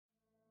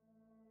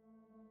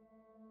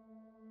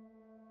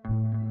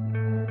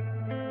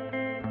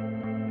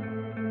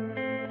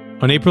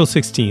On April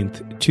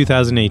 16th,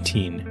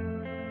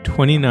 2018,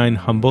 29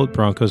 Humboldt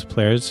Broncos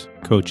players,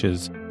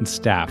 coaches, and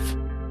staff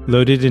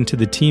loaded into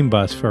the team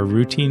bus for a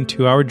routine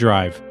 2-hour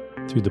drive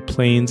through the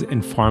plains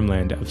and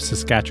farmland of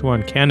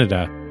Saskatchewan,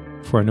 Canada,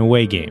 for an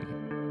away game.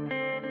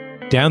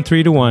 Down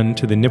 3-1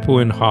 to the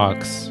Nipawin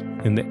Hawks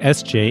in the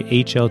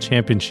SJHL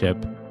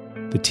Championship,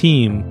 the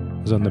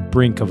team was on the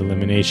brink of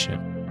elimination.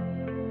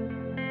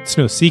 It's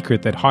no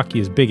secret that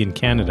hockey is big in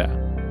Canada,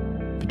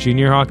 but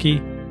junior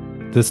hockey,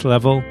 this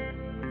level,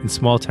 in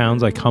small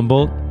towns like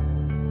Humboldt,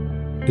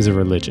 is a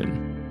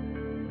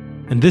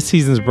religion. And this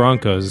season's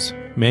Broncos,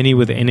 many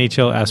with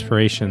NHL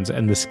aspirations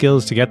and the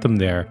skills to get them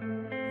there,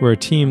 were a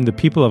team the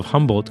people of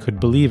Humboldt could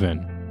believe in.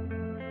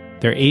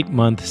 Their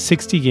 8-month,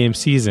 60-game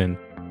season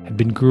had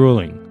been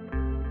grueling,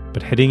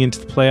 but heading into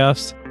the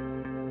playoffs,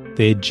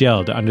 they had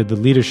gelled under the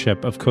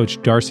leadership of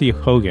Coach Darcy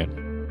Hogan.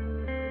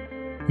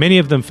 Many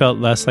of them felt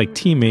less like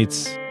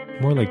teammates,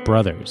 more like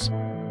brothers,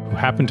 who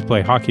happened to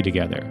play hockey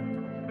together.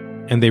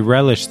 And they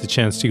relished the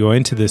chance to go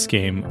into this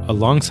game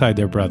alongside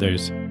their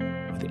brothers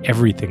with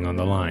everything on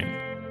the line.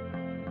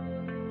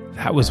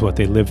 That was what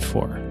they lived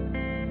for.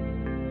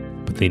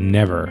 But they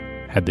never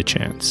had the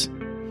chance.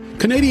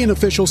 Canadian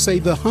officials say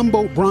the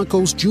Humboldt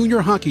Broncos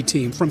junior hockey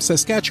team from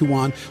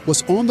Saskatchewan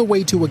was on the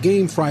way to a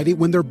game Friday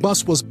when their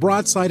bus was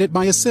broadsided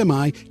by a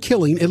semi,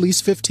 killing at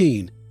least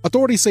 15.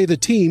 Authorities say the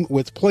team,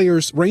 with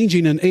players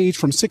ranging in age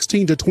from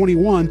 16 to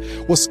 21,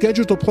 was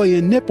scheduled to play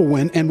in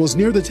Nipawin and was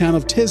near the town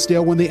of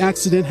Tisdale when the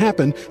accident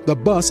happened. The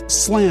bus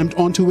slammed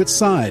onto its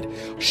side.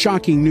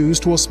 Shocking news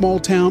to a small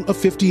town of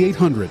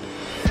 5,800.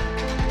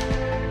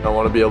 I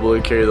want to be able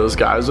to carry those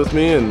guys with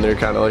me, and they're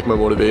kind of like my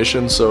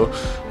motivation, so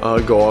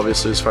go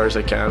obviously as far as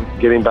I can.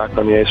 Getting back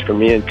on the ice for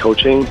me and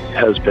coaching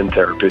has been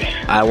therapy.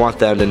 I want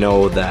them to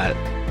know that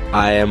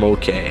I am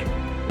okay,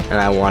 and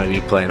I want to be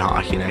playing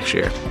hockey next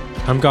year.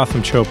 I'm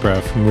Gautam Chopra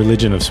from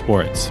Religion of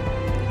Sports.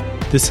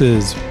 This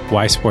is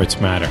Why Sports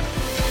Matter.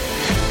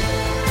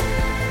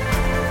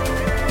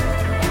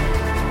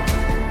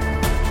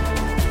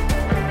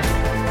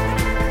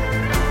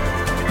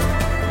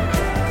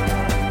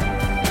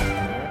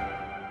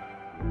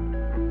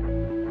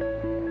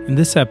 In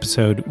this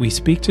episode, we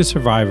speak to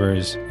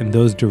survivors and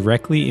those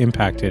directly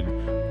impacted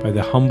by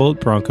the Humboldt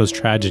Broncos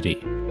tragedy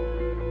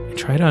and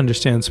try to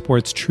understand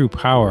sport's true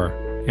power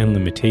and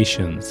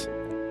limitations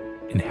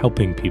in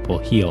helping people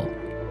heal.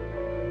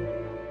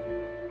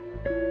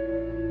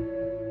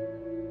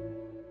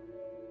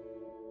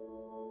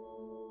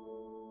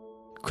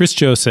 Chris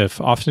Joseph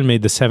often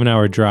made the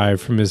 7-hour drive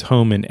from his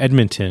home in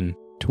Edmonton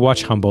to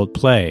watch Humboldt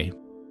play.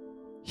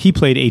 He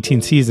played 18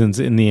 seasons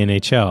in the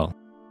NHL,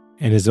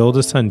 and his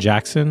oldest son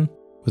Jackson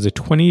was a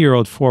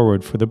 20-year-old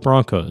forward for the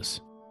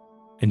Broncos.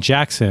 And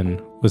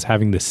Jackson was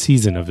having the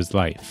season of his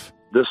life.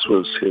 This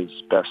was his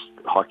best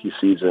hockey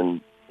season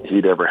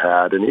he'd ever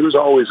had, and he was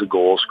always a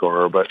goal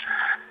scorer, but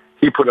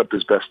he put up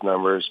his best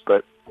numbers.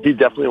 But he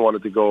definitely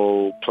wanted to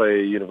go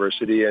play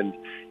university, and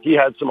he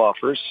had some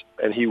offers,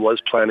 and he was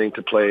planning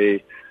to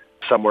play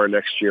somewhere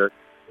next year.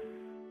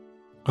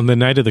 On the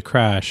night of the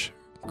crash,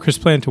 Chris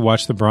planned to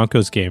watch the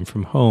Broncos game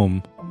from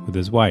home with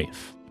his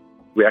wife.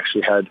 We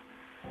actually had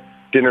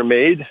dinner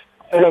made.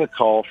 I got a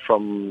call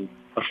from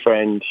a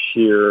friend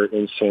here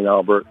in St.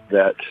 Albert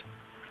that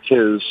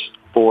his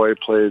boy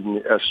played in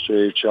the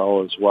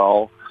SJHL as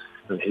well.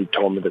 And he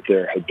told me that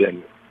there had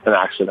been an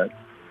accident.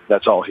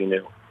 That's all he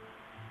knew.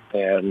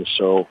 And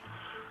so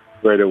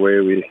right away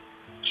we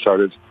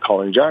started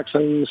calling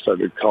Jackson,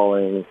 started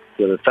calling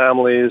the other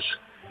families,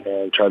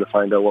 and tried to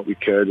find out what we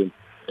could. And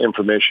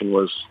information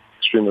was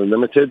extremely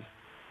limited.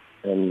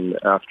 And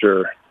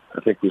after,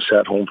 I think we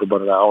sat home for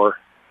about an hour,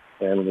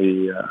 and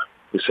we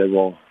said,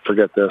 well,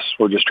 forget this.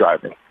 We're just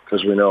driving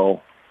because we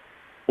know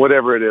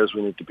whatever it is,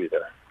 we need to be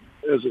there.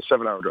 It was a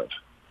 7-hour drive.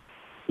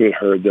 We had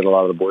heard that a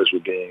lot of the boys were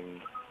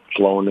being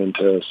flown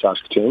into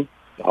Saskatoon,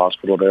 the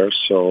hospital there.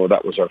 So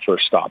that was our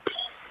first stop.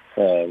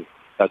 And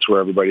that's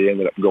where everybody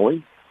ended up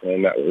going.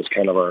 And that was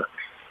kind of our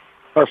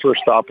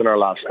first stop and our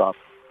last stop.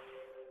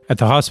 At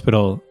the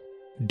hospital,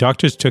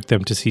 doctors took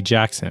them to see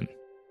Jackson.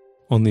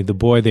 Only the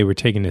boy they were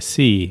taken to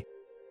see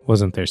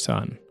wasn't their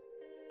son.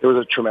 It was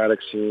a traumatic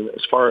scene.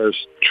 As far as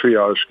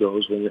triage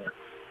goes, when you're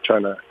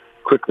trying to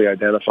quickly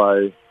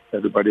identify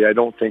everybody, I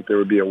don't think there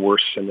would be a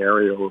worse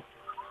scenario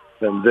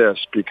than this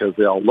because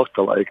they all looked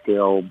alike, they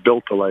all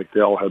built alike,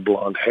 they all had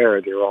blonde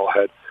hair, they all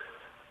had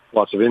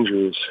lots of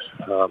injuries.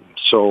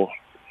 So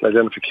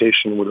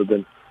identification would have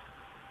been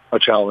a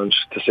challenge,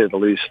 to say the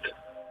least.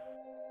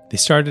 They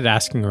started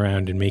asking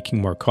around and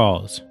making more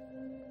calls,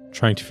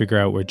 trying to figure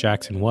out where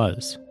Jackson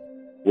was.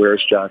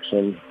 Where's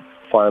Jackson?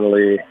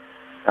 Finally,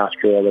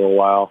 after a little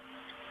while,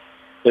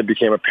 it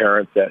became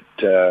apparent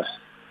that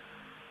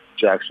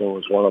Jackson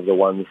was one of the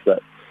ones that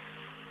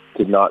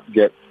did not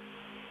get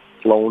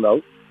flown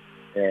out.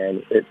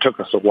 And it took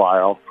us a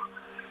while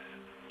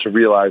to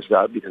realize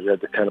that because we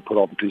had to kind of put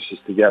all the pieces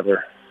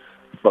together.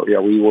 But yeah,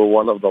 we were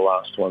one of the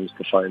last ones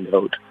to find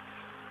out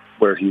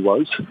where he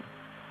was.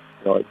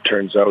 It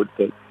turns out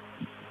that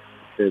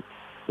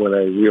when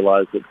I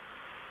realized that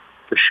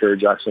for sure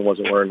Jackson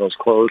wasn't wearing those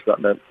clothes,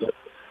 that meant that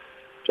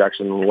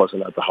Jackson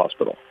wasn't at the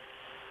hospital.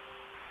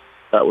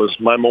 That was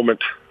my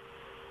moment.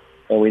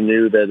 And we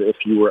knew that if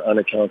you were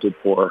unaccounted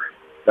for,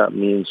 that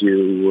means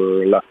you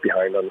were left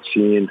behind on the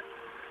scene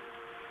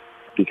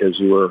because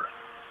you were,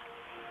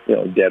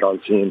 dead on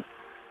scene.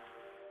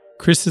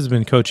 Chris has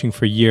been coaching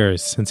for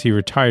years since he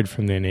retired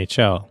from the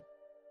NHL.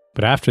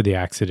 But after the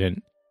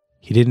accident,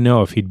 he didn't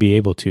know if he'd be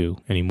able to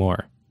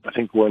anymore. I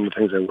think one of the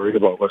things I worried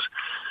about was,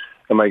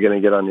 am I going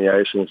to get on the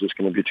ice and is this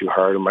going to be too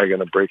hard? Am I going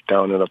to break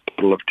down in a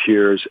puddle of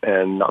tears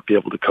and not be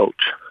able to coach?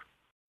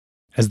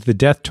 As the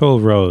death toll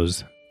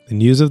rose, the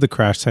news of the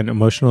crash sent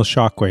emotional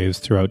shockwaves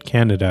throughout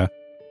Canada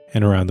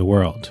and around the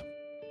world.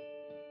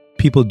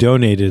 People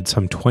donated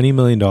some $20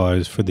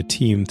 million for the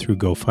team through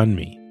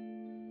GoFundMe.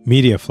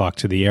 Media flocked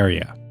to the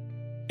area.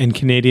 And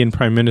Canadian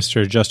Prime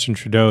Minister Justin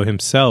Trudeau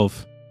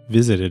himself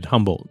visited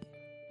Humboldt.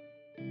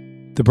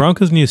 The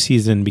Broncos' new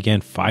season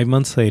began 5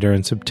 months later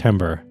in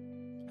September,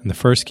 and the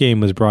first game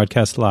was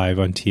broadcast live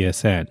on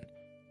TSN,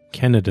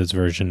 Canada's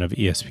version of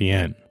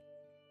ESPN.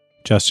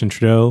 Justin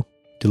Trudeau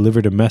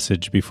delivered a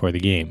message before the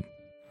game.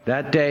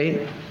 That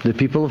day, the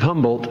people of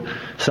Humboldt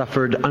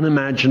suffered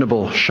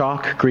unimaginable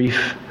shock,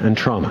 grief, and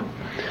trauma.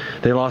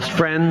 They lost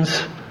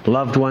friends,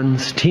 loved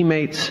ones,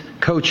 teammates,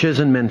 coaches,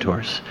 and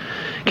mentors.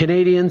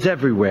 Canadians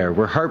everywhere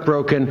were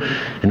heartbroken,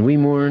 and we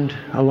mourned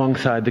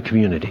alongside the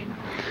community.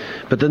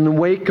 But in the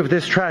wake of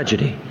this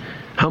tragedy,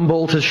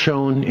 Humboldt has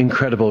shown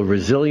incredible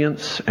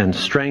resilience and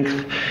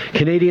strength.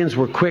 Canadians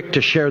were quick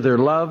to share their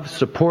love,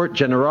 support,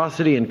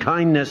 generosity, and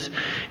kindness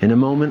in a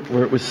moment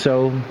where it was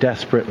so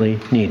desperately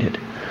needed.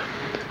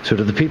 So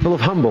to the people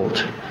of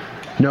Humboldt,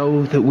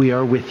 know that we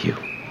are with you.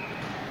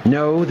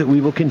 Know that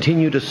we will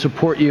continue to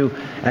support you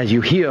as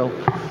you heal.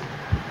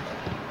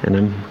 And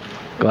I'm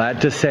glad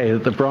to say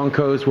that the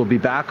Broncos will be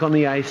back on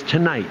the ice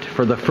tonight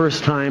for the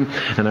first time,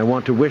 and I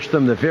want to wish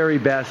them the very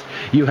best.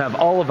 You have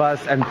all of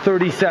us and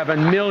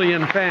 37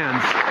 million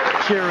fans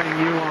cheering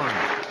you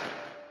on.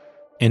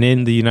 And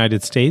in the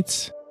United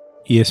States,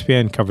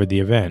 ESPN covered the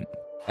event.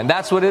 And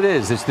that's what it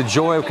is. It's the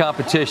joy of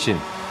competition.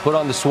 Put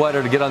on the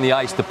sweater to get on the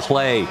ice to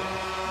play.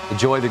 The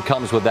joy that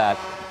comes with that.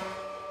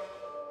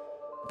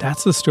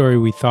 That's the story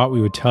we thought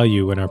we would tell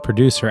you when our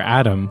producer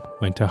Adam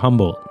went to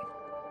Humboldt.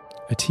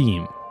 A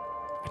team,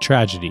 a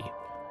tragedy,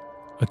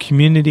 a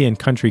community and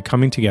country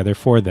coming together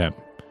for them.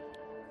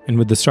 And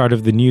with the start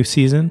of the new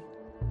season,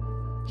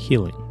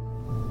 healing.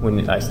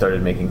 When I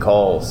started making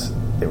calls,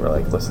 they were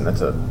like, listen,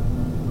 that's a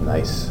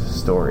nice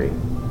story,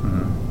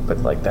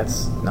 but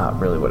that's not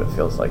really what it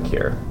feels like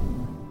here.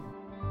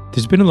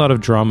 There's been a lot of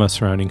drama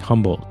surrounding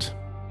Humboldt.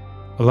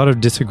 A lot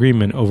of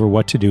disagreement over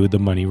what to do with the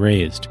money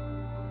raised,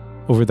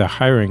 over the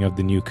hiring of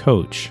the new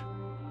coach,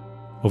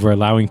 over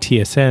allowing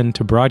TSN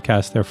to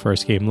broadcast their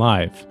first game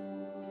live.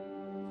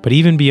 But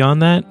even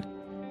beyond that,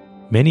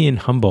 many in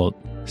Humboldt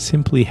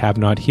simply have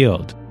not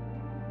healed.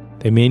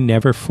 They may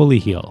never fully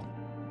heal.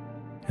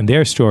 And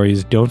their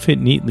stories don't fit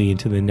neatly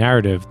into the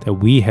narrative that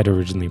we had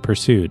originally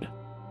pursued.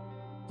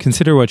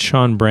 Consider what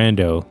Sean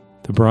Brando,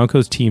 the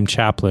Broncos team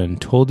chaplain,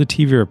 told a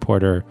TV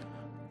reporter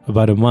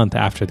about a month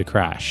after the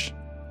crash.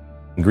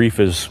 Grief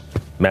is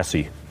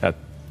messy at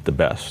the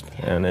best,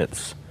 and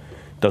it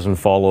doesn't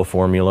follow a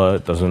formula.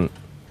 It doesn't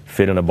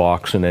fit in a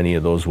box in any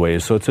of those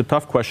ways. So it's a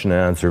tough question to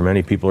answer.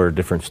 Many people are at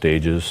different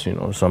stages.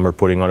 Some are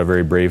putting on a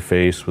very brave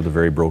face with a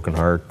very broken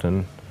heart,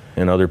 and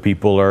other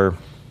people are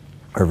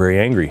very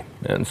angry.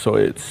 And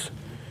so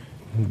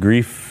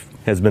grief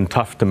has been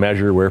tough to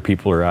measure where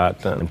people are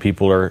at, and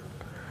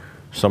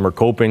some are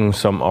coping,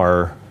 some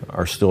are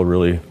still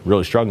really,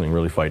 really struggling,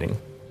 really fighting.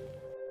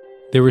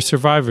 There were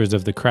survivors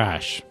of the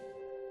crash,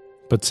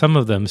 but some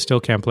of them still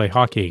can't play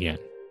hockey again.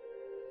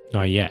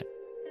 Not yet.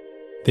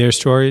 Their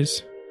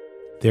stories,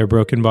 their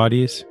broken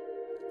bodies,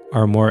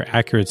 are a more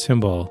accurate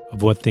symbol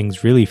of what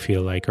things really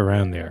feel like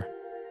around there.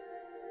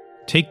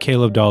 Take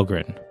Caleb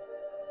Dahlgren,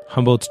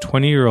 Humboldt's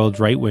 20-year-old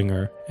right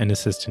winger and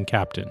assistant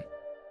captain.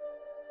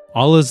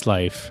 All his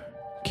life,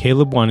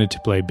 Caleb wanted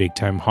to play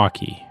big-time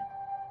hockey.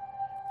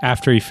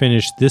 After he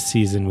finished this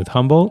season with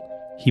Humboldt,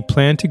 he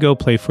planned to go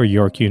play for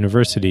York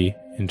University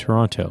in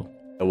Toronto.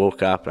 I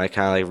woke up and I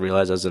kind of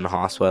realized I was in the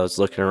hospital. I was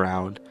looking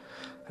around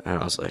and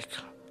I was like,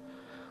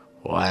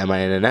 why am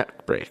I in a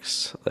neck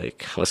brace?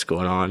 What's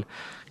going on?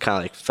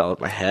 Kind of fell at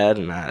my head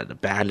and I had a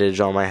bandage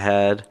on my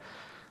head.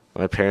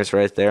 My parents were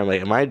right there. I'm like,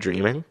 am I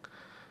dreaming?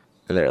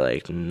 And they're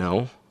like,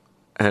 no.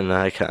 And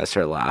I kind of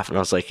started laughing. I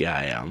was like, yeah,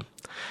 I am.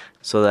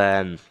 So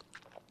then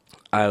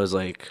I was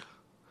like,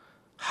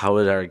 how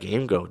did our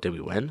game go? Did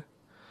we win?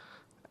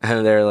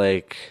 And they're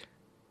like,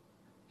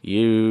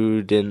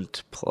 you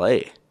didn't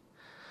play.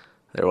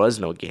 There was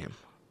no game.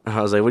 And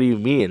I was like, what do you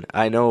mean?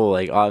 I know,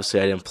 obviously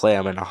I didn't play.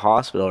 I'm in a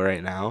hospital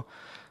right now.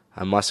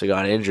 I must have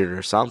got injured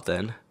or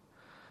something.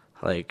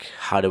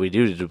 How did we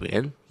do? Did we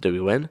win? Did we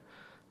win?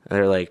 And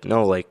they're like,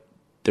 no,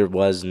 there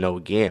was no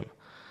game.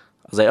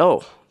 I was like,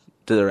 oh,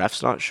 did the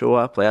refs not show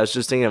up? I was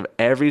just thinking of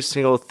every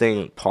single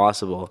thing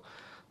possible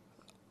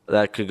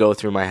that could go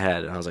through my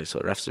head. And I was like, so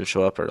the refs didn't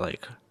show up, or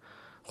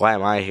why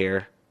am I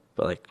here?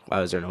 but like, why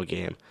was there no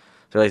game?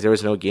 They're like, there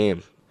was no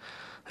game.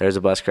 There was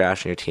a bus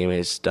crash and your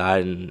teammates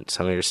died and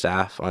some of your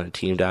staff on a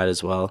team died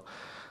as well.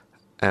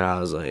 And I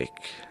was like,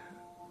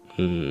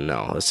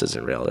 no, this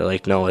isn't real. They're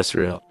like, no, it's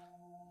real.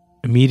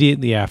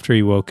 Immediately after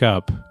he woke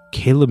up,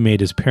 Caleb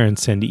made his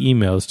parents send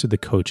emails to the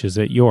coaches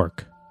at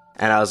York.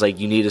 And I was like,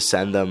 you need to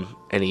send them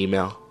an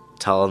email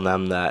telling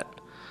them that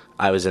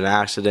I was in an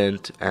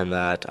accident and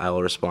that I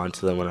will respond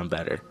to them when I'm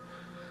better.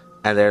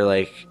 And they're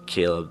like,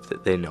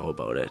 Caleb, they know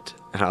about it.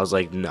 And I was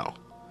like, no,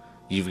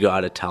 you've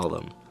got to tell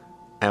them.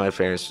 And my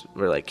parents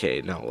were like,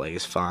 okay, no, like,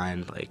 it's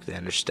fine. Like, they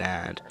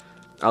understand.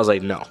 I was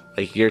like, no,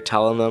 like, you're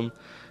telling them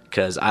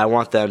because I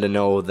want them to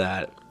know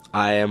that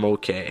I am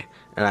okay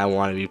and I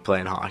want to be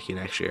playing hockey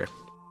next year.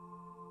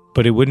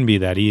 But it wouldn't be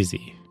that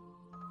easy.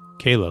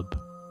 Caleb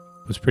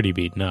was pretty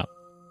beaten up.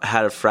 I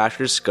had a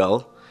fractured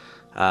skull,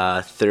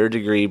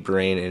 third-degree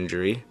brain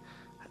injury,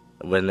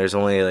 when there's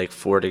only like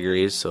 4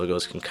 degrees, so it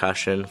goes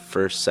concussion,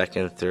 first,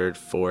 second, third,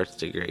 fourth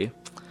degree.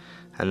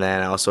 And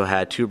then I also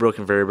had 2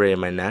 broken vertebrae in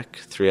my neck,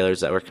 3 others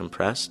that were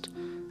compressed,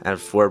 and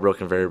 4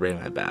 broken vertebrae in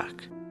my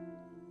back.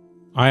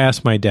 I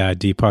asked my dad,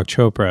 Deepak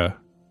Chopra,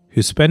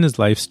 who spent his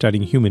life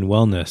studying human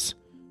wellness,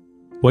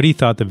 what he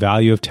thought the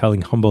value of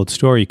telling Humboldt's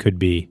story could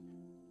be,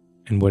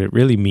 and what it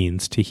really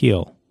means to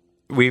heal.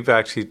 We've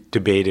actually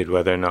debated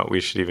whether or not we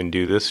should even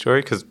do this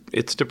story because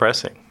it's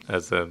depressing.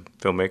 As a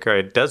filmmaker,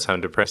 it does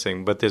sound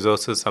depressing, but there's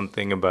also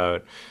something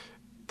about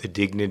the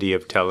dignity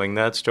of telling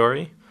that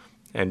story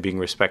and being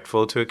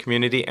respectful to a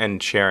community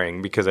and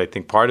sharing, because I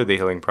think part of the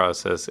healing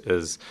process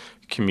is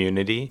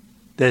community.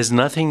 There's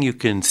nothing you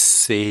can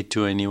say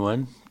to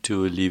anyone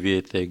to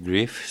alleviate their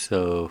grief,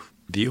 so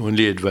the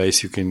only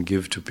advice you can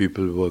give to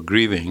people who are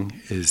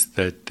grieving is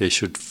that they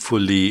should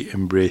fully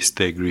embrace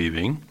their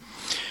grieving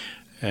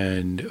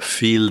and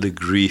feel the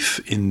grief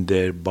in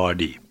their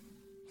body.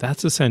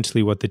 That's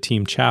essentially what the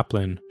team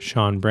chaplain,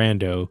 Sean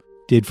Brando,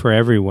 did for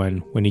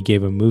everyone when he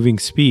gave a moving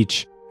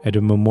speech at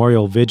a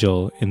memorial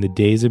vigil in the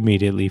days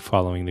immediately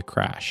following the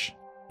crash.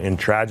 In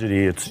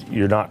tragedy,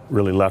 you're not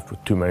really left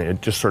with too many.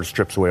 It just sort of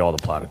strips away all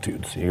the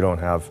platitudes. You don't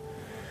have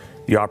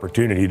the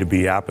opportunity to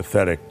be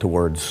apathetic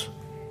towards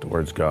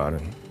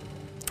God.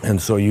 And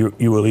so you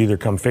will either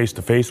come face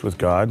to face with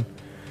God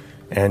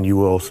and you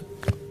will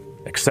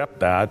accept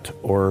that,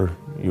 or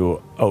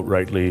you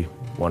outrightly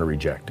want to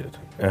reject it.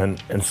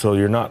 And so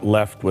you're not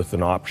left with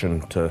an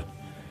option to,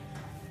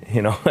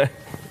 to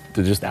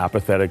just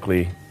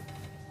apathetically,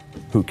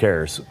 who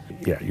cares?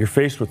 Yeah, you're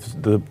faced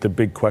with the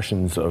big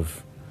questions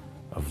of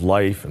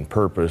life and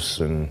purpose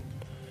and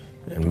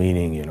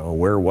meaning,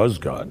 where was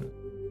God?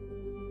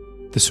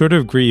 The sort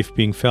of grief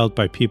being felt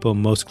by people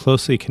most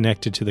closely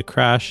connected to the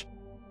crash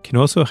can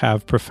also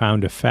have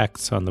profound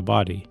effects on the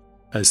body.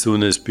 As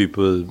soon as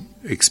people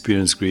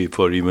experience grief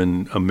or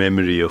even a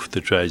memory of the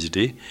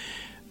tragedy,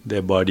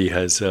 their body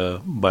has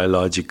a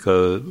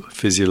biological,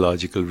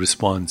 physiological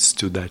response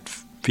to that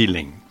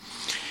feeling.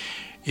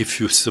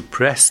 If you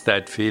suppress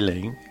that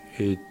feeling,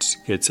 it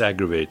gets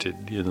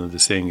aggravated. The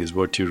saying is,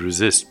 what you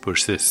resist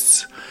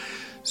persists.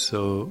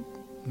 So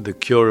the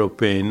cure of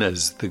pain,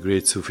 as the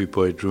great Sufi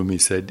poet Rumi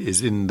said,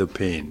 is in the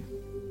pain.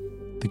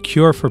 The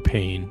cure for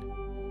pain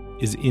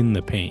is in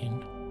the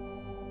pain.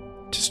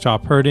 To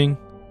stop hurting,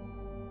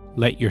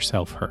 let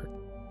yourself hurt.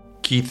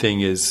 Key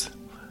thing is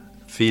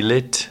feel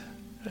it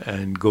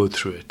and go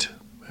through it.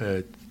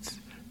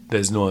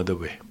 There's no other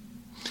way.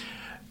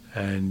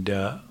 And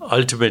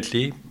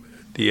ultimately,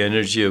 the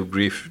energy of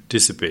grief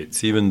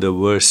dissipates. Even the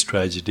worst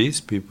tragedies,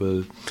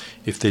 people,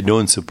 if they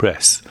don't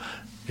suppress,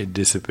 it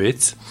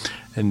dissipates.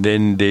 And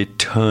then they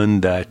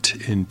turn that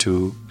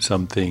into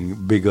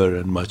something bigger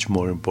and much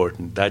more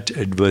important. That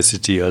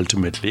adversity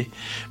ultimately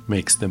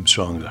makes them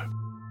stronger.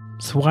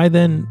 So why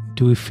then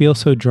do we feel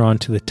so drawn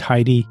to the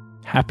tidy,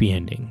 happy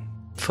ending?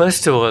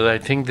 First of all, I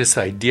think this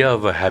idea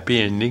of a happy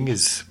ending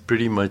is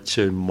pretty much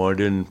a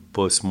modern,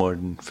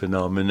 postmodern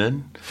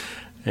phenomenon.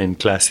 In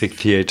classic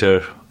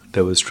theater,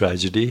 there was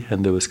tragedy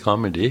and there was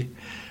comedy,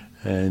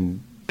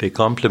 and they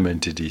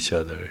complemented each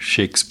other.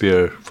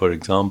 Shakespeare, for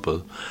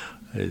example,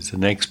 is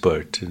an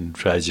expert in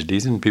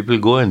tragedies, and people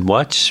go and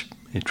watch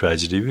a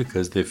tragedy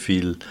because they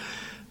feel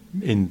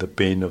in the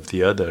pain of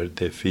the other,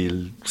 they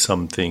feel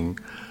something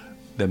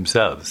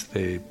themselves,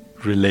 they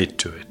relate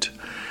to it.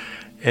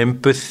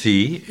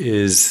 Empathy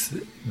is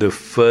the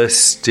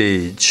first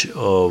stage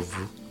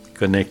of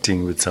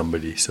connecting with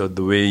somebody. So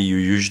the way you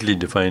usually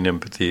define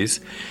empathy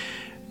is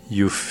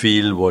you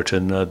feel what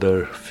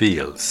another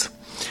feels.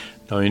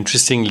 Now,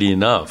 interestingly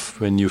enough,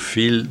 when you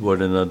feel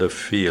what another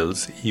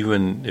feels,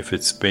 even if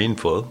it's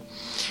painful,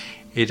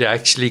 it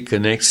actually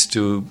connects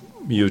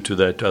you to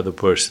that other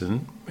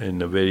person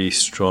in a very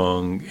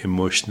strong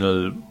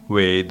emotional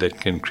way that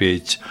can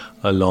create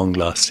a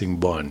long-lasting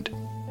bond.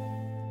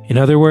 In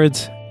other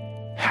words,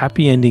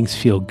 happy endings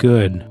feel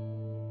good,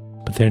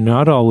 but they're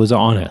not always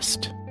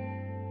honest.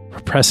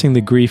 Repressing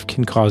the grief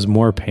can cause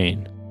more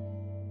pain.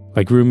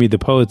 Like Rumi the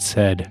poet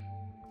said,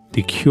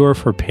 the cure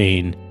for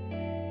pain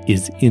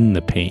is in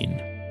the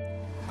pain.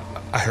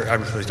 I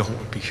really don't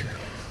want to be here.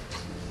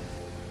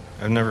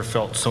 I've never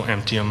felt so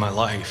empty in my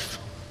life.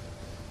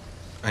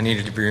 I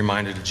needed to be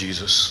reminded of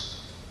Jesus.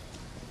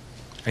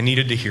 I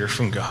needed to hear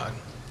from God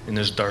in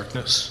this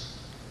darkness.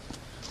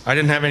 I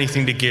didn't have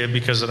anything to give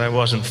because I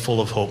wasn't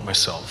full of hope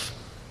myself.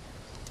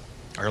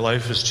 Our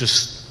life is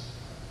just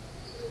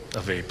a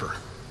vapor.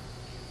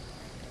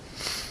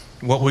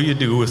 What will you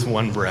do with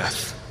one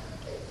breath?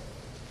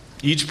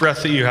 Each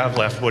breath that you have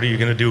left, what are you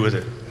going to do with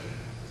it?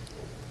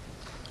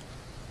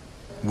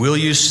 Will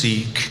you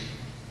seek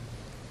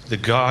the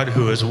God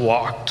who has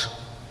walked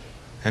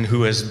and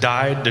who has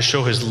died to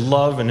show his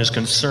love and his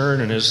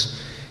concern and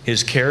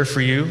his care for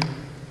you?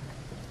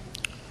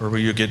 Or will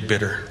you get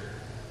bitter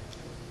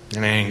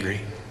and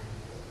angry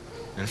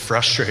and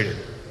frustrated?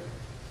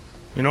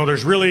 You know,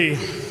 there's really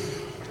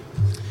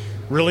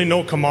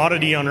no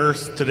commodity on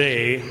earth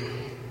today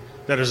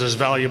that is as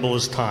valuable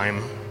as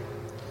time.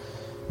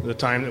 The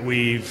time that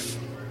we've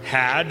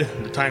had,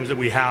 the times that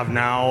we have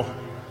now,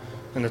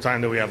 and the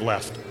time that we have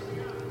left.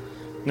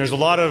 And there's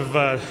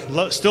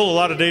still a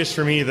lot of days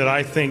for me that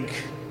I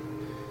think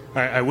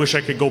I wish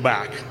I could go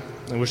back.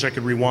 I wish I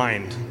could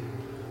rewind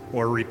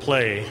or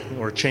replay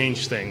or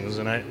change things,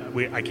 and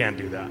I can't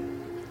do that.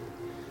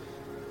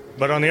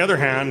 But on the other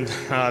hand,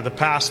 the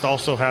past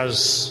also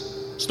has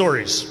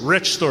stories,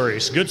 rich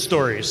stories, good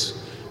stories,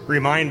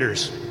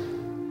 reminders.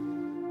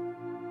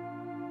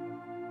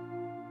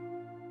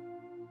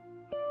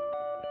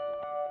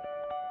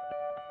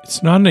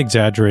 It's not an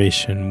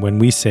exaggeration when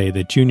we say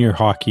that junior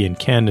hockey in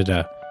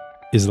Canada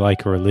is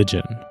like a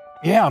religion.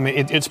 Yeah, I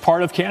mean, it's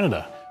part of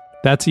Canada.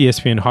 That's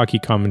ESPN hockey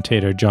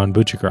commentator John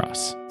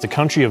Buccigross. It's a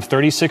country of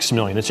 36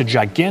 million. It's a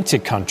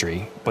gigantic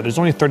country, but there's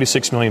only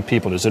 36 million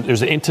people.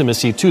 There's an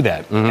intimacy to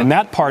that. Mm-hmm. And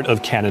that part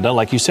of Canada,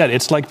 like you said,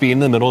 it's like being in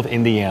the middle of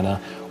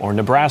Indiana or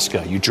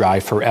Nebraska. You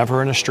drive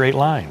forever in a straight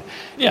line.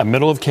 Yeah,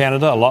 middle of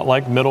Canada, a lot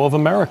like middle of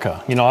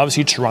America. You know,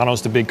 obviously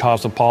Toronto's the big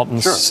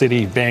cosmopolitan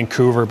city,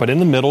 Vancouver, but in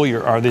the middle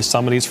are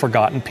some of these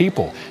forgotten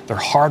people. They're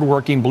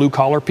hardworking,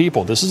 blue-collar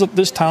people.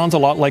 This town's a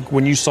lot like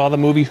when you saw the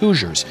movie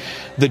Hoosiers.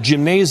 The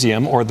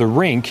gymnasium or the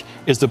rink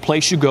is the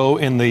place you go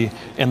in the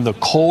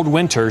cold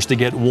winters to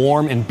get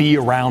warm and be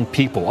around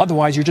people.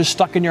 Otherwise, you're just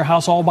stuck in your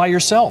house all by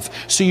yourself.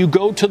 So you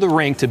go to the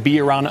rink to be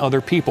around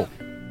other people.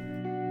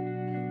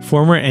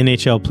 Former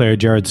NHL player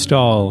Jared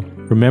Stahl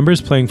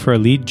remembers playing for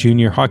elite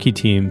junior hockey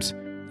teams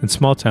in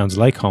small towns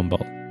like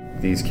Humboldt.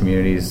 These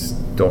communities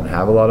don't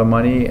have a lot of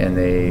money, and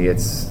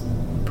it's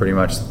pretty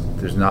much,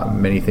 there's not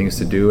many things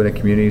to do in a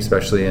community,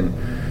 especially in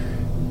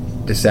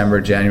December,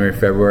 January,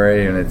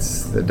 February, and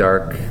it's the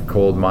dark,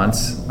 cold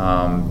months.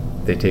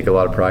 They take a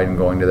lot of pride in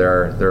going to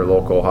their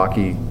local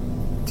hockey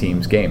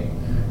team's game,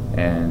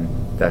 and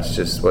that's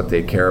just what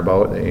they care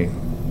about.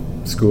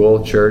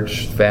 School,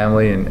 church,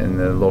 family, and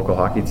the local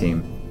hockey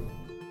team.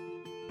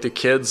 The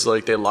kids,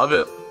 they love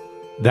it.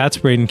 That's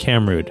Braden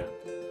Camrood,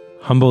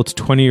 Humboldt's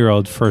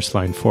 20-year-old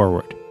first-line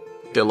forward.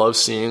 They love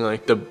seeing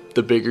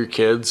the bigger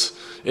kids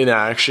in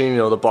action,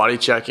 the body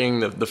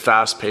checking, the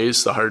fast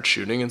pace, the hard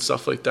shooting and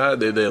stuff like that.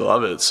 They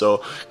love it.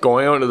 So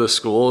going out to the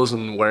schools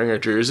and wearing our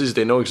jerseys,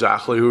 they know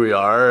exactly who we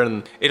are.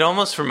 And it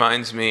almost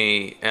reminds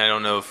me, and I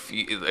don't know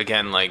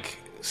if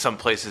some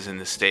places in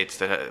the States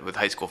that with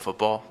high school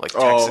football,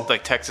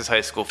 Texas high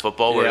school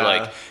football,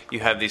 where you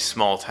have these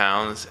small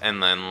towns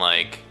and then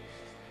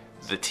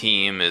the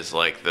team is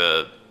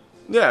the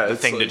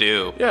thing to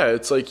do. Yeah,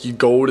 it's you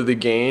go to the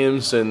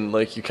games and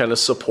you kind of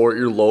support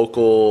your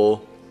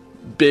local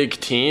big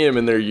team,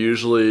 and they're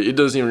usually, it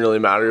doesn't even really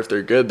matter if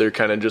they're good. They're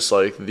kind of just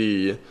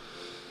the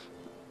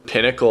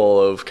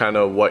pinnacle of kind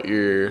of what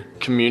your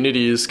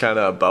community is kind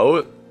of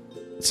about.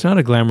 It's not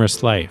a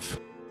glamorous life.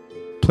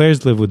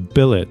 Players live with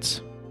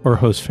billets or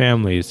host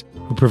families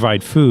who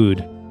provide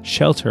food,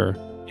 shelter,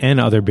 and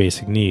other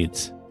basic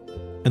needs.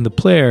 And the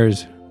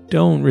players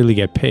don't really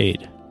get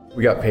paid.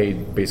 We got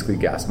paid basically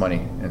gas money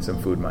and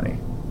some food money,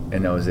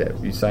 and that was it.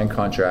 You sign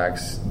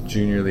contracts,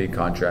 junior league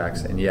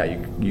contracts, and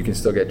you can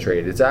still get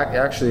traded. It's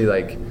actually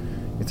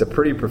it's a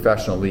pretty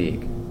professional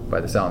league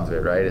by the sounds of it,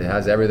 right? It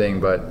has everything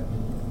but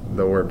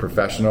the word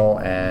professional,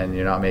 and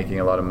you're not making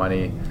a lot of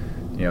money.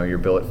 Your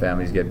billet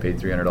families get paid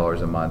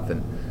 $300 a month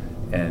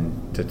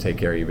and to take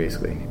care of you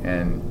basically,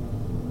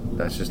 and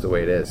that's just the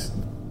way it is.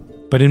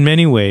 But in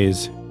many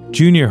ways,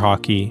 junior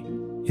hockey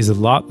is a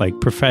lot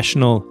like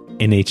professional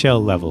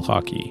NHL level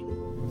hockey.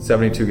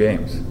 72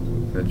 games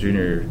in the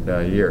junior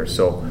year,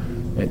 so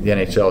the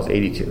NHL is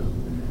 82.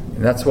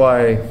 And that's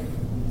why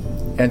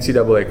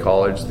NCAA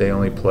college, they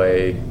only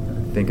play,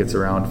 I think it's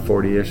around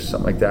 40-ish,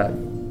 something like that.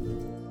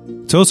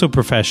 It's also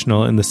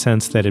professional in the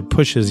sense that it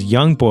pushes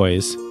young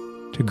boys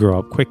to grow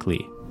up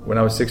quickly. When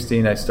I was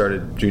 16, I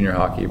started junior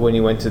hockey. When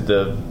you went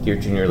to your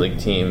junior league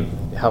team,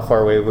 how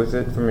far away was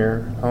it from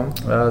your home?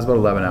 It was about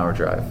an 11-hour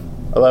drive.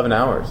 11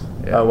 hours?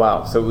 Yeah. Oh,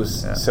 wow. So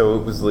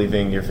it was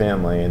leaving your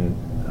family, and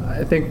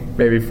I think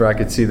maybe I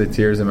could see the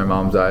tears in my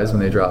mom's eyes when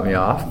they dropped me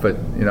off. But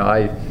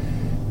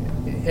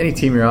any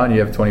team you're on, you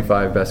have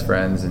 25 best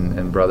friends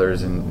and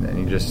brothers, and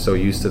you're just so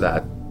used to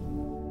that.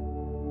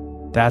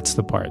 That's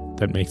the part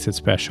that makes it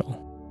special.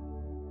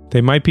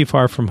 They might be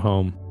far from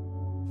home,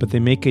 but they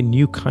make a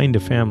new kind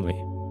of family.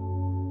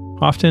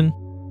 Often,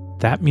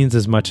 that means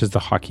as much as the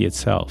hockey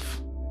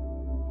itself.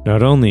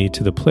 Not only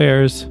to the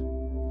players,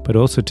 but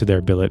also to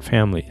their billet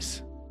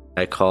families.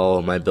 I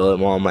call my billet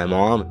mom my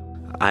mom.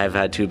 I've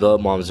had 2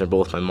 billet moms, they're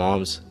both my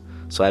moms.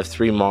 So I have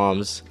 3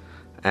 moms,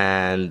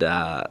 and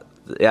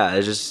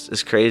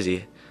it's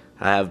crazy.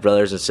 I have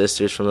brothers and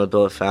sisters from the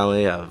billet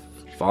family, I have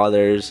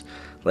fathers,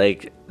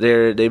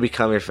 they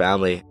become your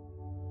family.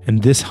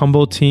 And this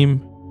Humboldt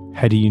team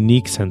had a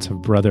unique sense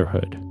of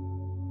brotherhood.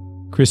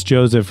 Chris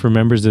Joseph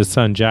remembers his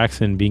son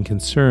Jackson being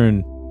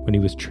concerned when he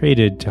was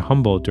traded to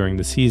Humboldt during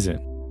the season.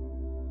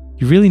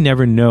 You really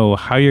never know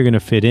how you're going to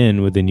fit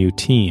in with a new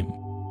team.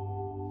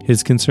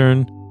 His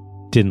concern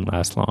didn't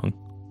last long.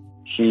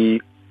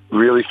 He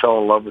really fell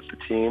in love with the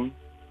team.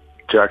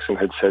 Jackson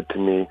had said to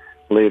me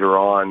later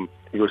on,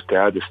 he goes,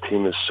 "Dad, this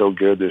team is so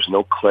good. There's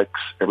no cliques.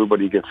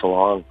 Everybody gets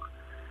along."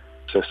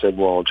 So I said,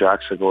 "Well,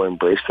 Jackson, go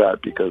embrace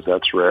that because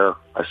that's rare."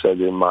 I said,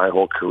 "In my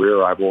whole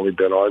career, I've only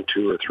been on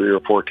 2 or 3 or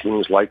 4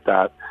 teams like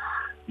that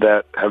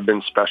have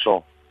been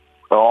special."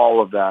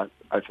 All of that,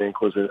 I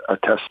think, was a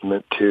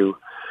testament to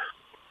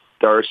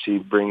Darcy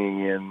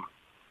bringing in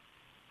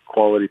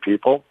quality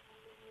people,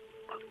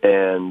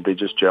 and they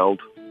just gelled.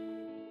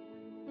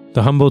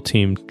 The Humboldt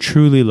team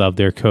truly loved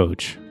their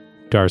coach,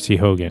 Darcy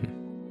Hogan.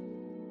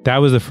 That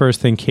was the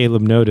first thing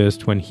Caleb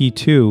noticed when he,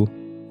 too,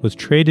 was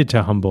traded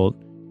to Humboldt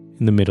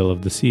in the middle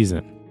of the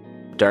season.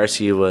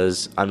 Darcy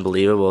was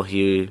unbelievable.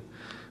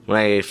 When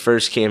I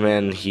first came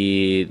in,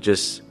 he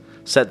just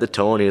set the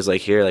tone. He was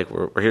like,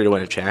 we're here to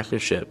win a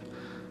championship.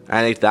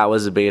 I think that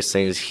was the biggest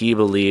thing, is he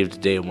believed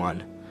day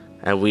one.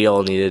 And we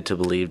all needed to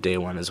believe day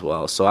one as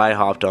well. So I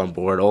hopped on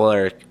board. All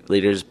our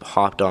leaders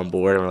hopped on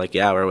board and were like,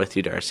 "Yeah, we're with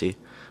you, Darcy.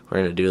 We're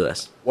going to do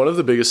this." One of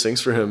the biggest things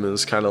for him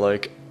is kind of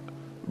like,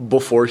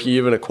 before he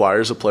even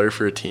acquires a player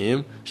for a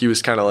team, he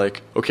was kind of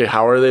like, okay,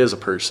 how are they as a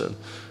person?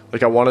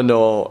 I want to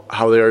know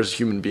how they are as a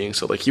human being.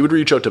 So, he would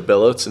reach out to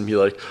billets and be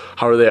like,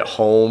 how are they at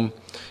home?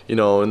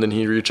 And then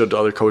he'd reach out to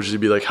other coaches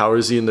and be like, how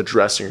is he in the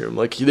dressing room?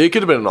 They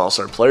could have been an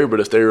all-star player, but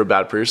if they were a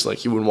bad person,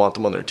 he wouldn't want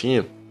them on their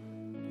team.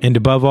 And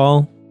above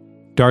all,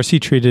 Darcy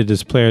treated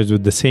his players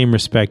with the same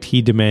respect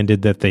he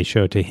demanded that they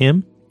show to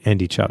him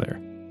and each other.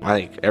 I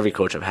think every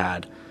coach I've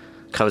had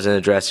comes in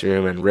the dressing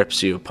room and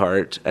rips you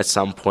apart at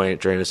some point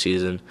during the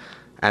season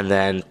and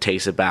then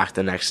takes it back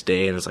the next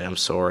day and is like, "I'm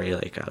sorry,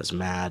 I was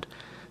mad."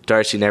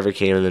 Darcy never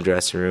came in the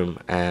dressing room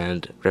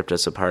and ripped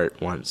us apart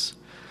once.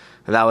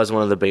 And that was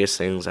one of the biggest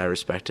things I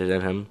respected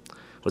in him,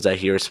 was that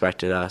he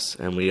respected us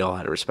and we all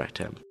had to respect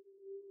him.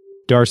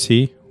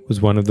 Darcy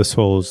was one of the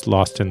souls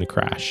lost in the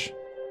crash.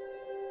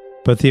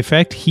 But the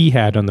effect he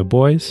had on the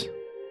boys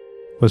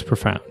was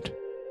profound.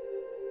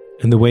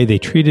 And the way they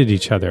treated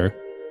each other,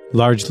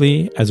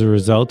 largely as a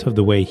result of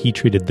the way he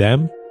treated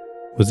them,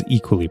 was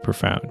equally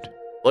profound.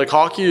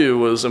 Hockey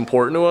was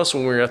important to us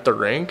when we were at the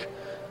rink,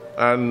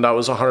 and that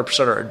was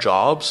 100% our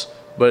jobs,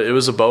 but it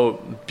was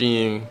about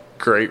being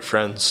great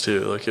friends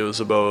too. It was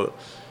about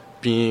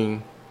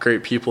being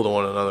great people to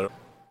one another.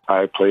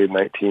 I played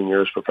 19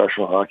 years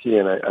professional hockey,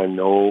 and I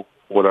know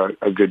what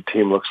a good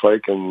team looks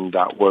like, and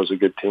that was a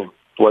good team.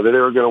 Whether they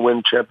were going to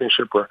win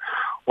championship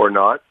or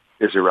not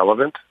is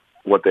irrelevant.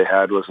 What they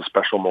had was a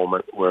special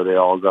moment where they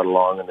all got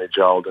along and they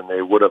gelled, and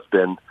they would have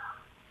been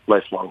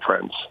lifelong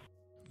friends.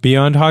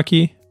 Beyond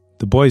hockey,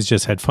 the boys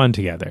just had fun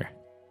together.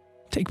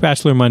 Take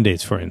Bachelor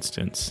Mondays, for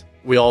instance.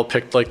 We all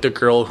picked the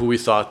girl who we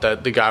thought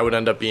that the guy would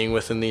end up being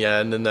with in the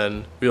end, and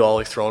then we'd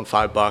all throw in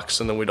 $5,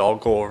 and then we'd all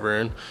go over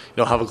and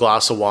have a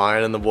glass of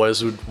wine, and the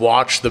boys would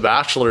watch The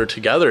Bachelor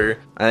together.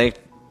 I think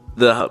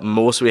the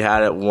most we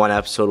had at one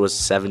episode was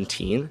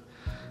 17.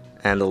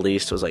 And the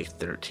least was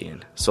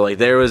 13. So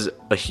there was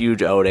a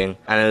huge outing,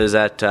 and it was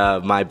at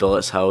my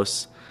billet's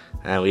house,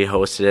 and we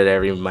hosted it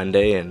every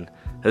Monday, and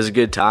it was a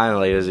good time.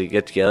 It was a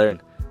get together.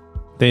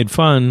 They had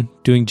fun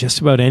doing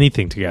just about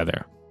anything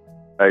together.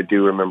 I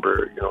do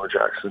remember,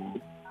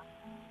 Jackson,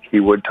 he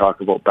would talk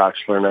about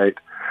Bachelor Night.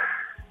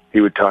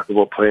 He would talk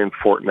about playing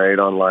Fortnite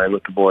online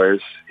with the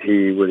boys.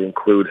 He would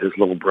include his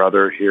little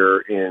brother here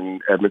in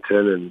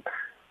Edmonton, and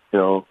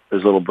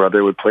his little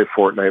brother would play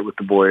Fortnite with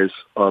the boys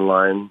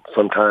online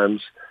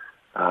sometimes.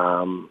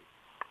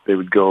 They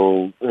would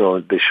go,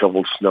 they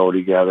shoveled snow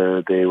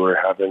together. They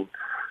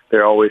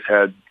always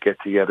had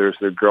get-togethers.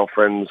 Their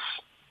girlfriends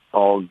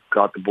all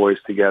got the boys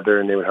together,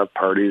 and they would have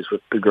parties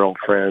with the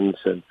girlfriends.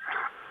 And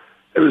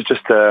it was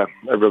just a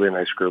really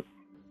nice group.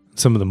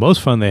 Some of the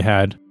most fun they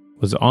had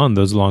was on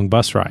those long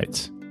bus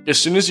rides. As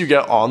soon as you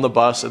get on the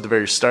bus at the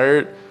very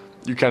start,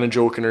 you're kind of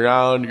joking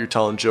around, you're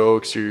telling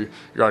jokes, you're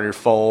on your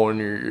phone,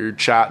 you're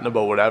chatting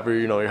about whatever,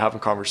 you're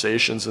having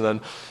conversations. And then,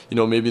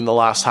 maybe in the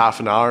last half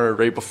an hour,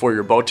 right before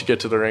you're about to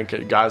get to the rink,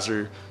 guys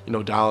are,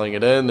 dialing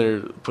it in, they're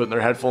putting their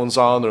headphones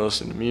on, they're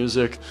listening to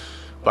music.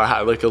 But I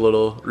had a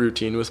little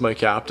routine with my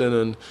captain,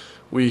 and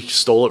we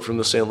stole it from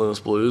the St. Louis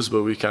Blues,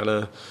 but we kind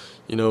of,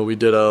 we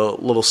did a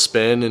little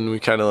spin, and we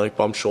kind of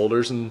bumped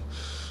shoulders and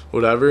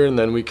whatever. And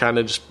then we kind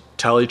of just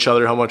tell each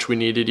other how much we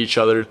needed each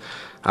other.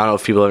 I don't know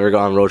if people ever go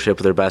on a road trip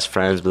with their best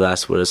friends, but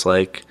that's what it's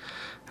like.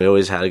 We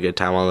always had a good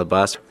time on the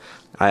bus.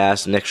 I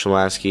asked Nick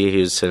Shemansky, he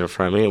was sitting in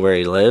front of me, where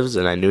he lives,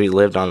 and I knew he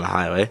lived on the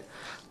highway.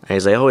 And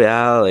he's like, oh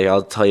yeah, like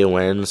I'll tell you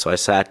when. So I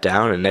sat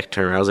down, and Nick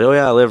turned around. I was like, oh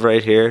yeah, I live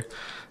right here.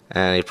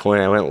 And he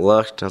pointed, I went and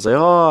looked. And I was like,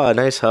 oh, a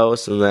nice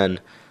house. And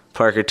then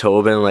Parker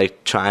Tobin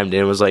like chimed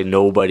in, was like,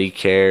 nobody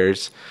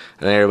cares.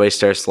 And then everybody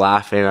starts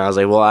laughing. And I was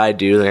like, well, I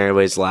do. And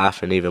everybody's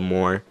laughing even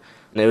more.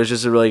 And it was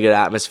just a really good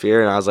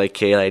atmosphere. And I was like,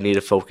 Kayla, I need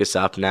to focus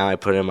up now. I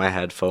put in my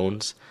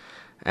headphones.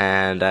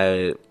 And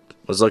I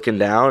was looking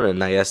down,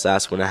 and I guess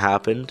that's when it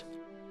happened.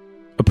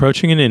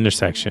 Approaching an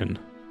intersection,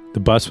 the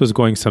bus was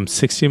going some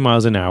 60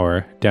 miles an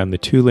hour down the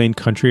 2-lane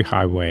country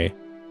highway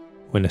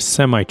when a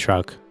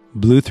semi-truck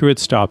blew through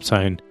its stop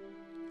sign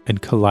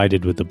and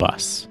collided with the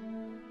bus.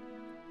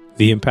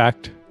 The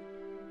impact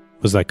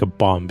was like a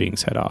bomb being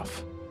set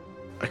off.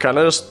 I kind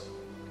of just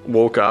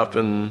woke up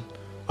and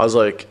I was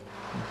like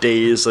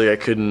dazed, like I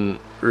couldn't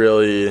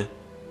really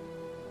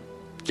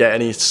get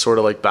any sort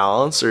of like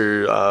balance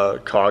or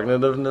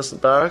cognitiveness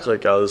back.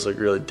 Like I was like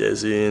really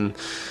dizzy and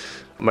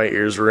my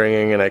ears were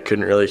ringing and I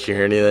couldn't really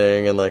hear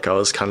anything, and like I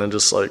was kind of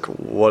just like,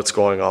 what's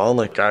going on?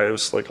 Like I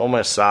was like on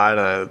my side,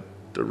 and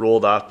I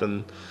rolled up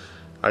and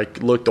I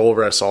looked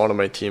over, I saw one of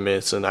my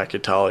teammates, and I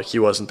could tell like he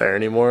wasn't there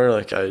anymore.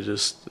 Like I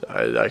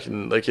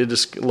can like it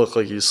just looked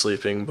like he was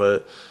sleeping,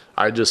 but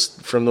I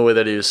just, from the way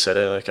that he was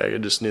sitting, like I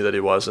just knew that he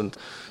wasn't.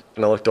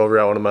 And I looked over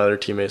at one of my other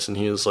teammates, and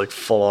he was like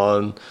full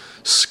on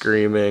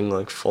screaming,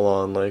 like full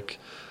on like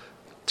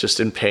just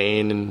in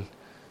pain. And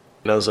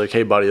I was like,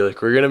 hey buddy,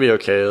 like we're gonna be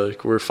okay,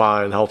 like we're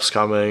fine, help's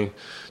coming,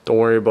 don't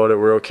worry about it,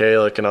 we're okay.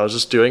 Like, and I was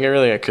just doing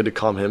everything I could to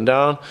calm him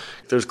down.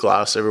 There's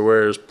glass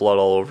everywhere, there's blood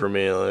all over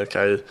me. Like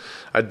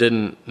I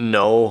didn't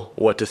know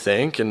what to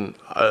think, and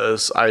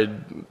I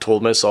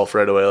told myself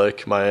right away,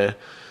 like my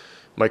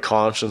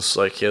conscience,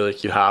 like, hey,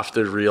 like you have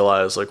to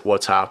realize like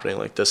what's happening,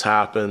 like this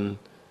happened,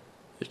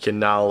 you can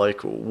now, like,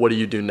 what do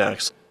you do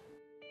next?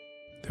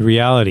 The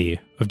reality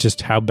of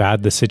just how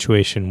bad the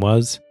situation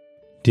was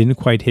didn't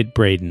quite hit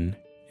Braden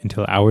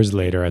until hours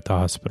later at the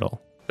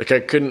hospital. Like I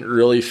couldn't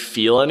really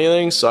feel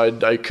anything, so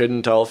I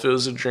couldn't tell if it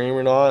was a dream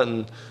or not.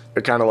 And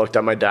I kind of looked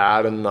at my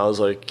dad, and I was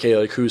like, okay,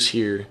 like who's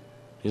here?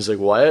 He's like,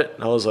 what?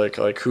 And I was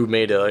like who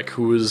made it? Like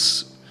who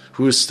is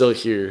still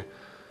here?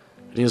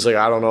 And he was like,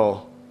 I don't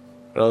know.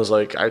 And I was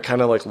like, I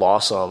kind of like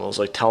lost him. I was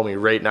like, tell me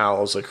right now. I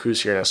was like,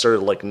 who's here? And I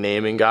started like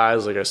naming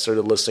guys. Like I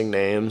started listing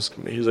names.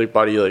 He was like,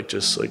 buddy, like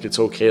just like it's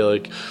okay,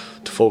 like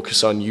to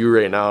focus on you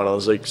right now. And I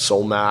was like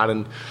so mad,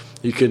 and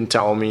he couldn't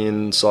tell me.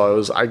 And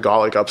so I got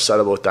like upset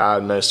about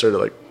that, and I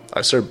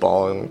started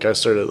bawling. Like I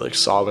started like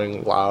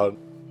sobbing loud.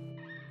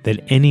 That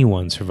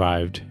anyone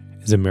survived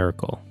is a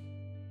miracle.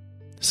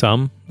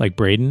 Some, like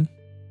Braden,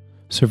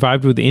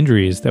 survived with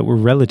injuries that were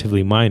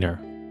relatively minor.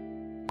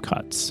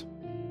 Cuts,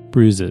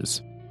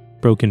 bruises,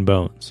 broken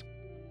bones.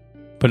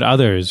 But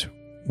others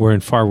were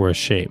in far worse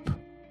shape,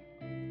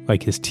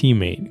 like his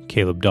teammate,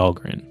 Caleb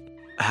Dahlgren.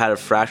 I had a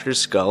fractured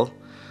skull,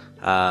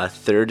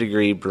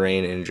 third-degree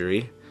brain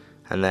injury,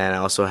 and then I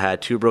also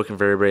had 2 broken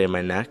vertebrae in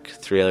my neck,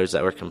 3 others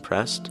that were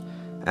compressed,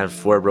 and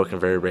 4 broken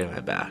vertebrae in my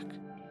back.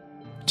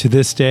 To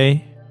this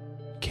day,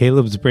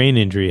 Caleb's brain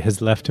injury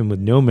has left him with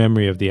no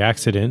memory of the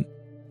accident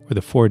or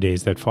the 4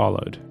 days that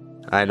followed.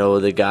 I know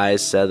the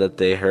guys said that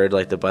they heard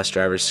like the bus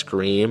driver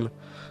scream,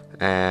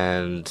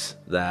 and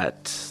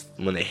that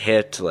when they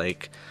hit,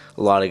 like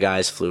a lot of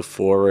guys flew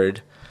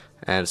forward.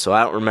 And so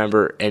I don't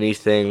remember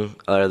anything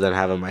other than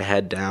having my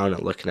head down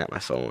and looking at my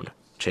phone,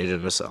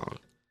 changing the song.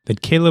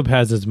 That Caleb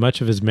has as much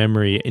of his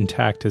memory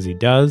intact as he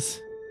does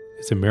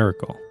is a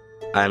miracle.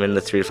 I'm in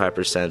the 3 to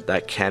 5%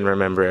 that can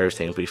remember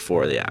everything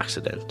before the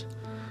accident.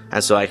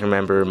 And so I can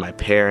remember my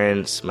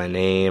parents, my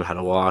name, how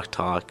to walk,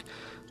 talk.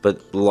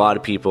 But a lot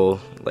of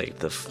people, like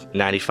the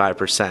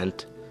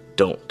 95%,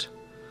 don't.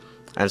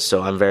 And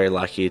so I'm very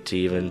lucky to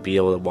even be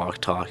able to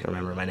walk, talk, and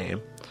remember my name.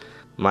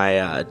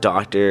 My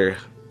doctor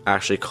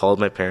actually called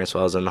my parents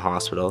while I was in the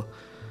hospital,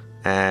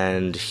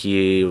 and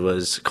he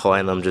was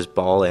calling them just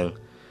bawling.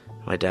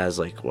 My dad's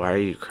like, why are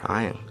you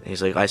crying? And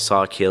he's like, I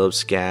saw Caleb's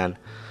scan,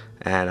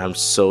 and I'm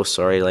so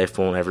sorry, life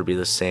won't ever be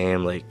the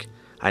same. Like,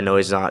 I know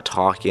he's not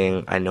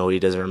talking. I know he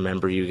doesn't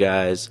remember you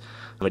guys.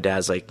 My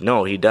dad's like,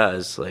 no, he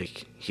does.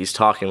 Like, he's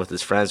talking with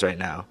his friends right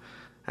now.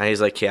 And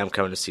he's like, okay, I'm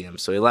coming to see him.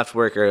 So he left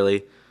work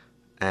early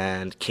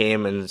and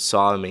came and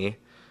saw me.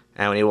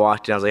 And when he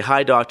walked in, I was like,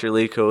 hi, Dr.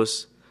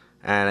 Likos.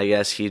 And I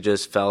guess he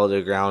just fell to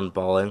the ground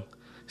bawling.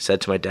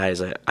 Said to my dad,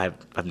 he's like,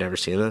 I've never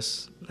seen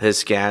this. His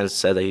scan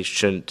said that he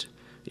shouldn't,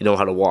 know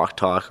how to walk,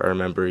 talk, or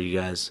remember you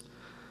guys.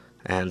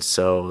 And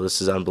so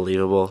this is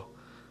unbelievable.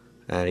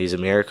 And he's a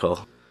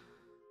miracle.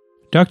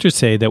 Doctors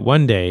say that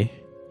one day,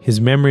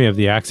 his memory of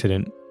the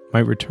accident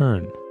might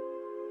return.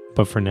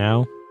 But for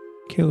now,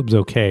 Caleb's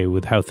okay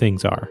with how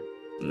things are.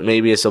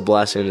 Maybe it's a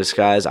blessing in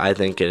disguise. I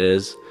think it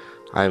is.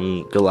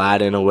 I'm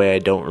glad in a way I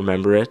don't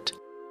remember it.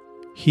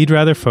 He'd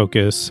rather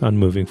focus on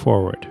moving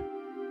forward,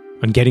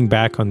 on getting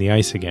back on the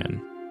ice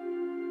again.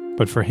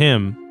 But for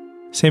him,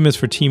 same as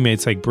for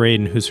teammates like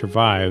Braden who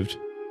survived,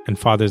 and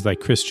fathers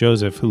like Chris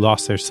Joseph who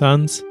lost their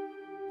sons,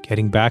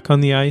 getting back on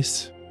the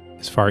ice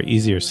is far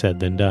easier said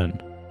than done.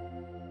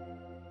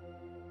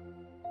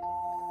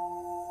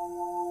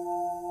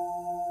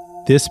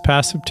 This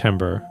past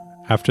September,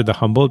 after the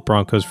Humboldt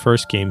Broncos'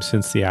 first game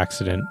since the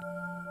accident,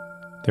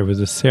 there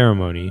was a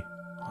ceremony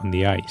on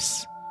the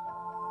ice.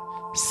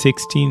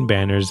 16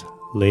 banners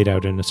laid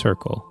out in a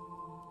circle,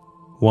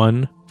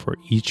 one for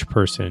each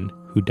person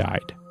who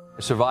died.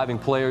 Surviving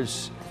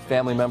players,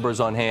 family members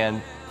on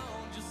hand.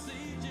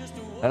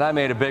 And I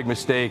made a big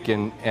mistake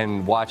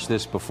and watched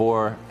this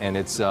before, and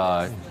it's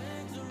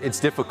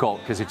difficult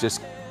because it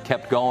just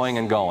kept going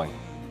and going.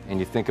 And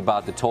you think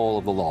about the toll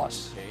of the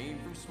loss,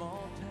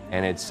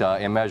 and it's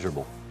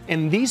immeasurable.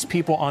 And these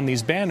people on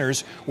these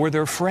banners were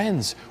their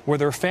friends, were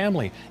their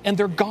family, and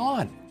they're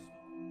gone.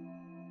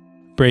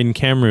 Braden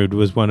Camrood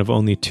was one of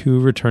only 2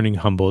 returning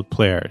Humboldt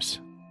players.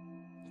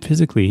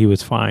 Physically, he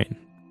was fine,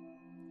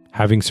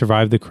 having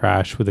survived the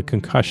crash with a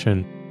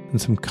concussion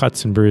and some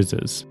cuts and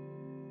bruises.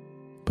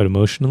 But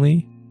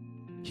emotionally,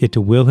 he had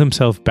to will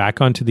himself back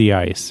onto the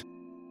ice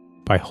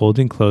by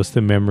holding close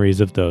the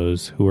memories of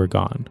those who were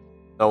gone.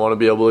 I want to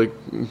be able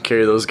to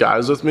carry those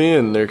guys with me,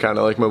 and they're kind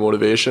of like my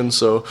motivation,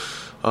 so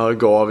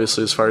go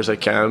obviously as far as I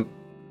can.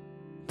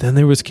 Then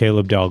there was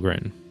Caleb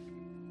Dahlgren,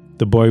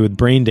 the boy with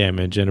brain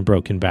damage and a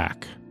broken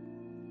back.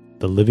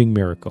 The living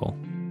miracle.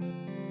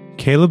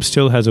 Caleb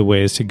still has a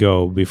ways to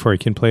go before he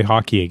can play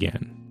hockey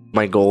again.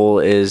 My goal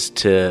is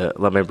to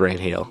let my brain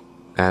heal.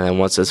 And then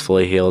once it's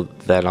fully healed,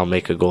 then I'll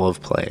make a goal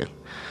of playing.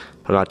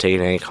 I'm not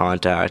taking any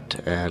contact,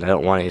 and I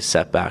don't want any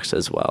setbacks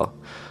as well.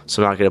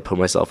 So I'm not going to put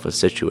myself in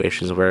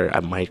situations where I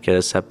might get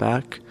a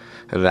setback.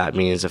 And that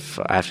means if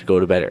I have to go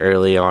to bed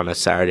early on a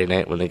Saturday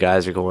night when the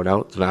guys are going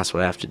out, then that's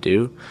what I have to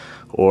do.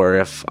 Or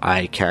if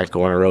I can't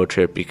go on a road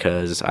trip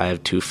because I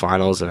have 2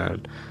 finals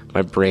and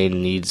my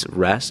brain needs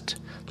rest,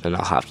 then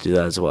I'll have to do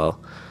that as well.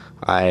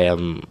 I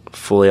am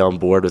fully on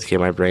board with getting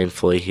my brain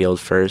fully healed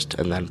first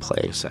and then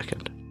playing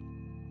second.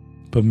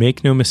 But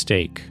make no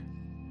mistake,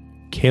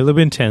 Caleb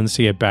intends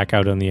to get back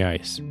out on the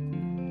ice.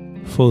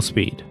 Full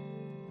speed,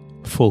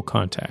 full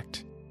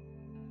contact.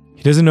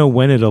 He doesn't know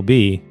when it'll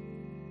be,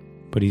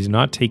 but he's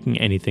not taking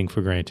anything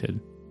for granted.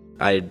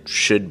 I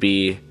should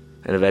be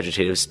in a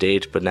vegetative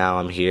state, but now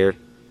I'm here.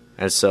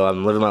 And so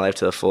I'm living my life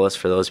to the fullest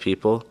for those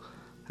people.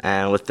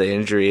 And with the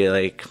injury,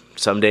 like,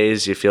 some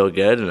days you feel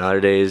good and other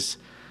days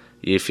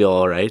you feel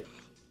all right.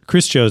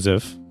 Chris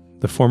Joseph,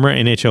 the former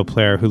NHL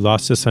player who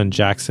lost his son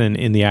Jackson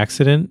in the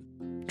accident,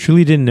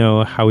 truly didn't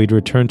know how he'd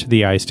return to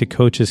the ice to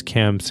coach his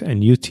camps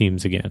and youth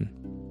teams again.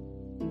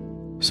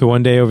 So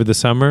one day over the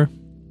summer,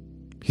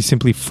 he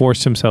simply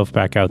forced himself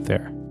back out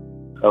there.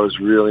 I was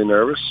really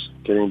nervous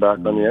getting back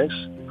on the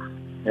ice.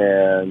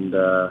 And,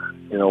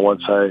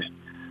 once I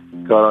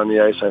got on the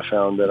ice, I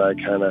found that I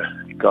kind of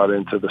got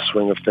into the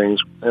swing of things.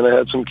 And I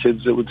had some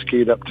kids that would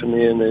skate up to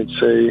me and they'd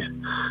say,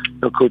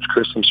 Coach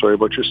Chris, I'm sorry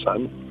about your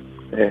son.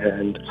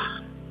 And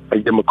I'd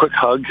give them a quick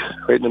hug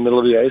right in the middle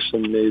of the ice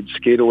and they'd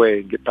skate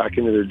away and get back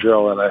into their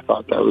drill. And I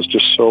thought that was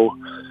just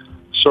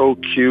so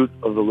cute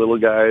of the little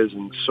guys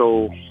and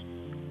so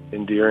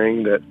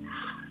endearing that,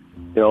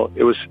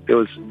 it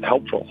was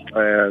helpful.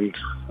 And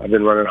I've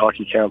been running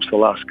hockey camps the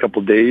last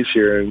couple of days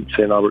here in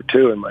St. Albert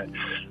too, and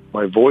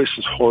my voice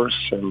is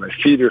hoarse and my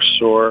feet are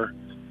sore,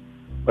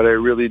 but I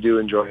really do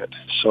enjoy it.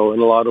 So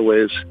in a lot of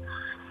ways,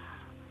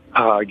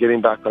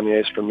 getting back on the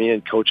ice for me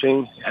and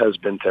coaching has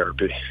been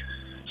therapy.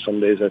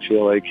 Some days I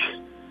feel like,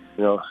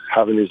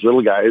 having these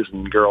little guys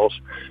and girls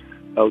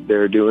out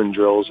there doing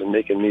drills and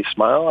making me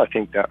smile, I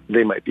think that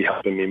they might be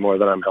helping me more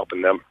than I'm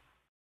helping them.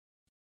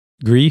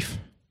 Grief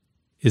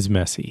is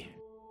messy.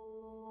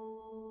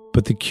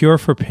 But the cure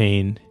for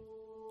pain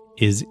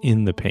is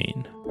in the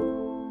pain.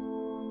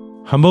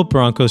 Humboldt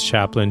Broncos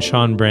chaplain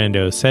Sean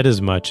Brando said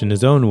as much in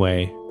his own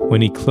way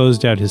when he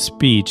closed out his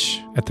speech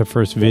at the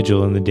first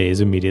vigil in the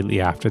days immediately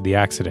after the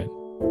accident.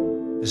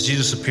 As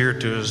Jesus appeared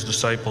to his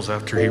disciples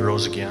after he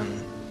rose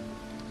again,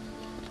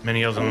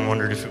 many of them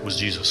wondered if it was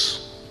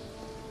Jesus.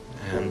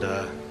 And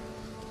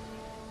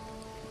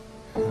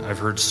I've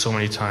heard so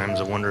many times,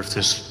 I wonder if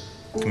this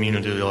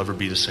community will ever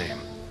be the same.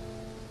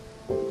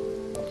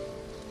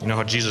 You know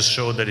how Jesus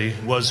showed that he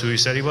was who he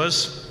said he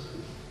was?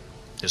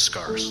 His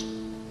scars.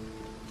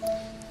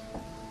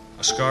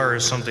 A scar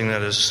is something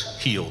that is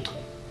healed,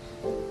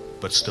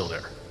 but still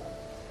there.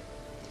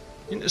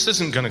 This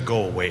isn't going to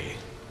go away.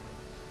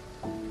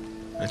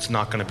 It's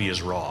not going to be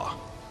as raw.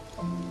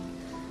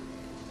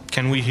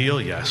 Can we heal?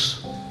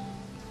 Yes.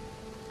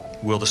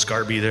 Will the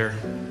scar be there?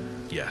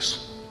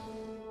 Yes.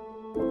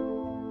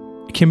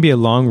 It can be a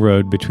long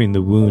road between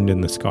the wound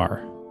and the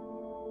scar.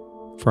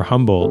 For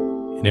Humboldt,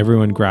 and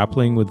everyone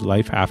grappling with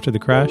life after the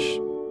crash,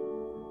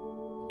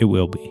 it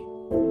will be.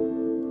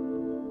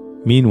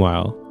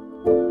 Meanwhile,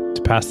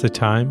 to pass the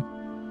time,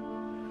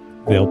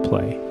 they'll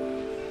play.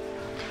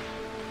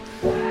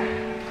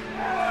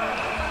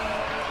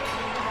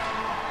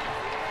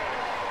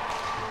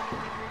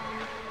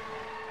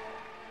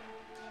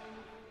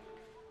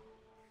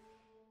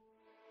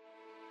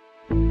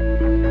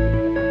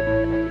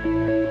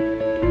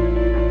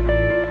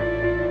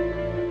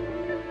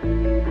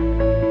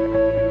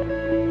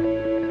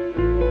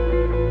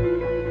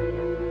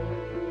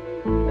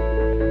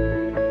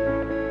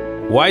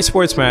 Why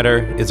Sports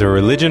Matter is a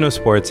Religion of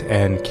Sports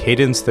and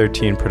Cadence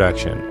 13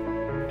 production.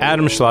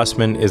 Adam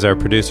Schlossman is our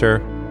producer,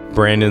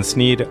 Brandon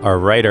Sneed, our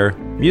writer.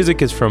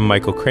 Music is from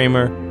Michael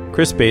Kramer,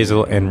 Chris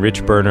Basil, and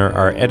Rich Berner,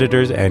 our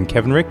editors, and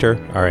Kevin Richter,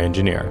 our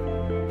engineer.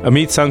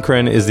 Amit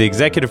Sankaran is the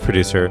executive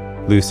producer,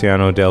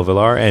 Luciano Del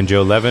Villar and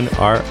Joe Levin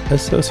are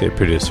associate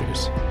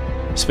producers.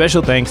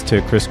 Special thanks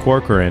to Chris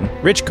Corcoran,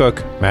 Rich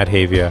Cook, Matt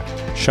Havia,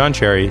 Sean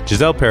Cherry,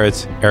 Giselle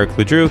Peretz, Eric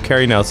Ledrew,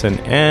 Carrie Nelson,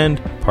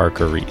 and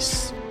Parker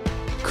Reese.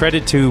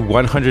 Credit to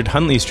 100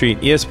 Huntley Street,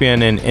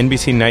 ESPN, and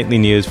NBC Nightly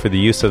News for the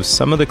use of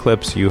some of the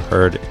clips you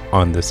heard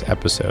on this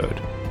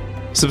episode.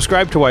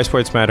 Subscribe to Why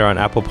Sports Matter on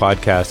Apple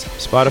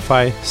Podcasts,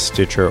 Spotify,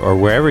 Stitcher, or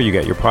wherever you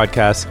get your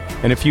podcasts.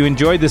 And if you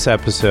enjoyed this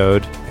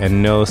episode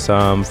and know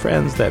some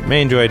friends that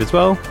may enjoy it as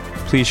well,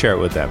 please share it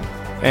with them.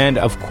 And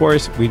of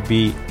course, we'd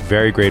be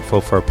very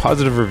grateful for a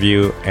positive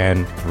review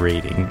and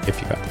rating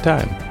if you got the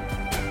time.